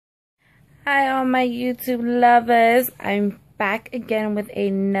Hi all my YouTube lovers, I'm back again with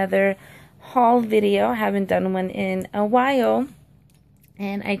another haul video. I haven't done one in a while,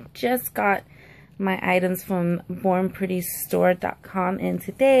 and I just got my items from bornprettystore.com in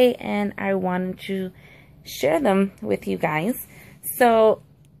today, and I wanted to share them with you guys. So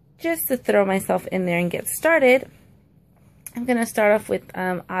just to throw myself in there and get started, I'm gonna start off with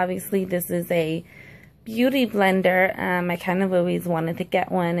obviously this is a beauty blender. I kind of always wanted to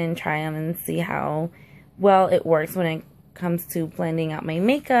get one and try them and see how well it works when it comes to blending out my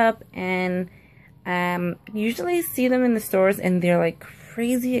makeup. And usually see them in the stores and they're like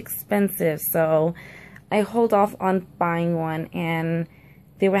crazy expensive, so I hold off on buying one, and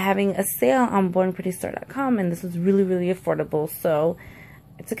they were having a sale on bornprettystore.com and this was really affordable, so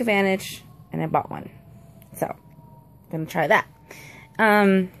I took advantage and I bought one. So I'm gonna try that.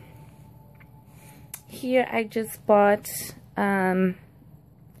 Here I just bought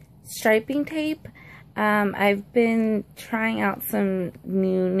striping tape. I've been trying out some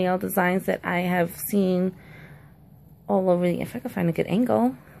new nail designs that I have seen all over if I could find a good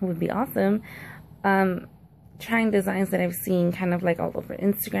angle, it would be awesome. Trying designs that I've seen kind of like all over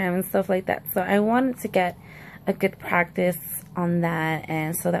Instagram and stuff like that. So I wanted to get a good practice on that,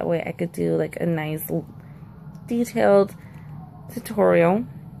 and so that way I could do like a nice detailed tutorial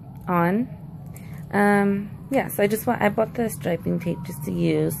on yeah, so I bought the striping tape just to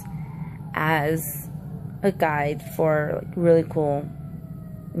use as a guide for like really cool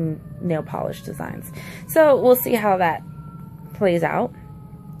nail polish designs. So we'll see how that plays out.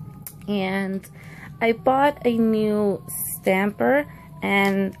 And I bought a new stamper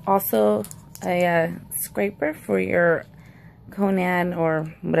and also a scraper for your Conan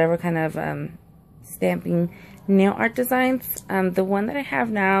or whatever kind of stamping nail art designs. The one that I have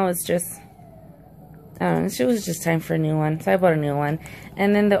now is just, it was just time for a new one, so I bought a new one.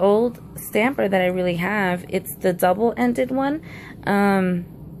 And then the old stamper that I really have, it's the double-ended one.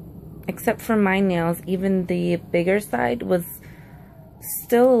 Except for my nails, even the bigger side was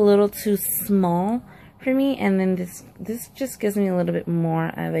still a little too small for me. And then this just gives me a little bit more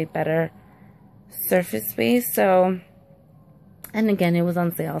of a better surface space. So, and again, it was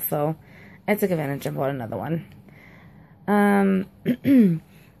on sale, so I took advantage and bought another one.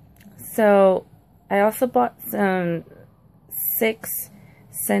 So I also bought some 6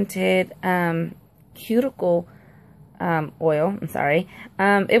 scented cuticle oil. I'm sorry.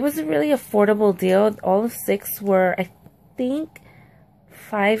 It was a really affordable deal. All of 6 were, I think,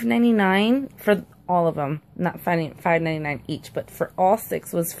 $5.99 for all of them. Not $5.99 each, but for all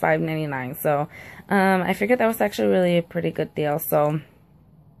 6 was $5.99. So I figured that was actually really a pretty good deal. So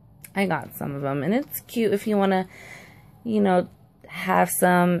I got some of them, and it's cute if you want to, you know, have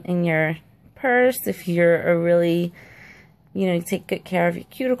some in your purse. If you're a really, you take good care of your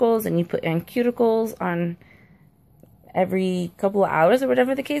cuticles and you put in cuticles on every couple of hours or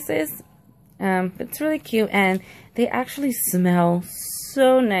whatever the case is. It's really cute, and they actually smell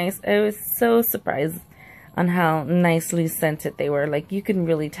so nice. I was so surprised on how nicely scented they were. Like, you can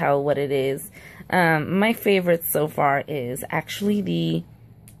really tell what it is. My favorite so far is actually the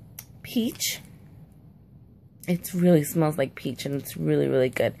peach. It really smells like peach, and it's really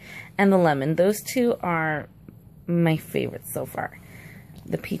good. And the lemon. Those two are my favorites so far.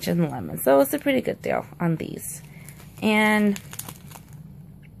 The peach and the lemon. So it's a pretty good deal on these. And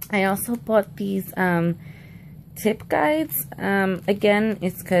I also bought these tip guides. Again,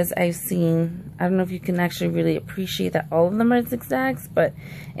 it's because I've seen, I don't know if you can actually really appreciate that all of them are zigzags, but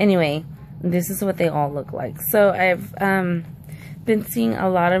anyway, this is what they all look like. So I've been seeing a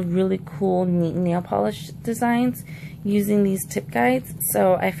lot of really cool, neat nail polish designs using these tip guides.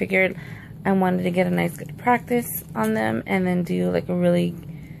 So I figured I wanted to get a nice good practice on them and then do like a really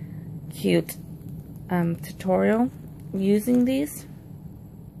cute tutorial using these.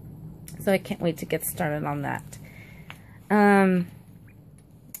 So I can't wait to get started on that. I'll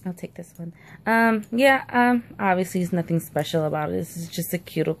take this one. Obviously there's nothing special about it. This is just a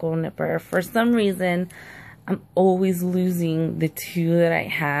cuticle nipper. For some reason, I'm always losing the 2 that I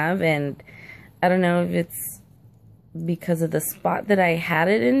have, and I don't know if it's because of the spot that I had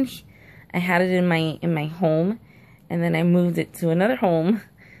it in. I had it in my home, and then I moved it to another home.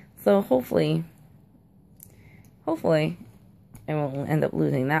 So hopefully I won't end up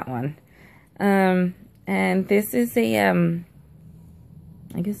losing that one. And this is a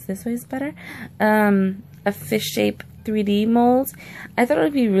I guess this way is better. A fish shape 3D mold. I thought it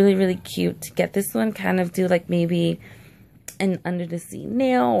would be really cute to get this one, kind of do like maybe an under the sea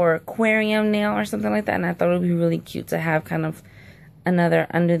nail or aquarium nail or something like that. And I thought it would be really cute to have kind of another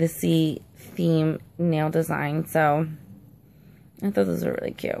under the sea theme nail design. So I thought those were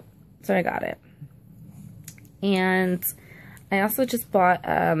really cute. so I got it. And I also just bought,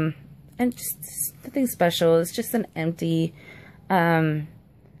 and just nothing special, it's just an empty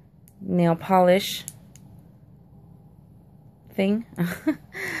nail polish thing.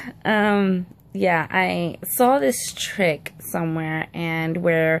 Yeah, I saw this trick somewhere, and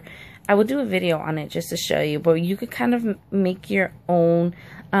where I will do a video on it just to show you, but you could kind of make your own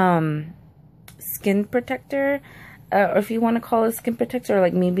skin protector, or if you want to call it skin protector, or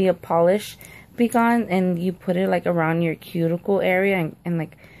like maybe a polish beacon, and you put it like around your cuticle area and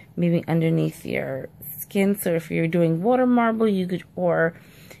like maybe underneath your skin. So if you're doing water marble, you could, or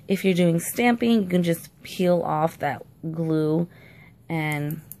if you're doing stamping, you can just peel off that glue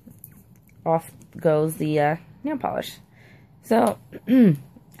and off goes the nail polish. So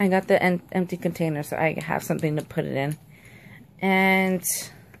I got the empty container so I have something to put it in. And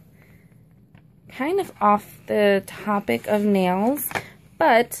kind of off the topic of nails,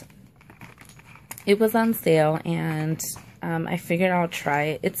 but it was on sale, and I figured I'll try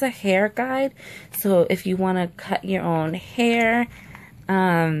it. It's a hair guide, so if you want to cut your own hair,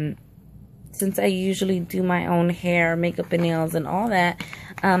 since I usually do my own hair, makeup and nails and all that,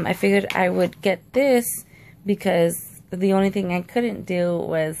 I figured I would get this because the only thing I couldn't do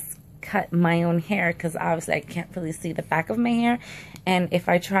was cut my own hair, because obviously I can't really see the back of my hair, and if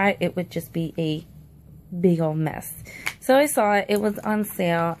I tried, it would just be a big old mess. So I saw it. It was on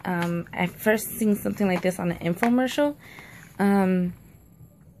sale. I first seen something like this on an infomercial,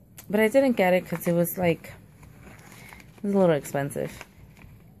 but I didn't get it because it was like, it was a little expensive.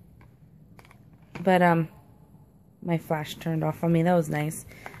 But my flash turned off on me. That was nice.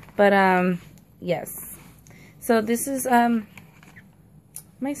 But yes. So this is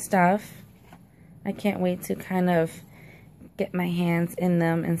my stuff. I can't wait to kind of get my hands in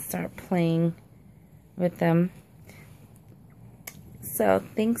them and start playing with them. So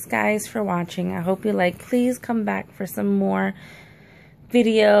thanks guys for watching. I hope you like. Please come back for some more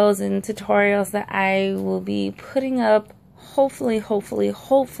videos and tutorials that I will be putting up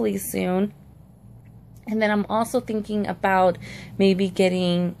hopefully soon. And then I'm also thinking about maybe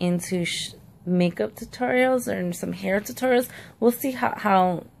getting into makeup tutorials or some hair tutorials. We'll see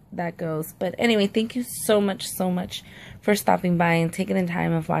how that goes. But anyway, thank you so much for stopping by and taking the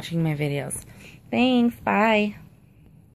time of watching my videos. Thanks. Bye.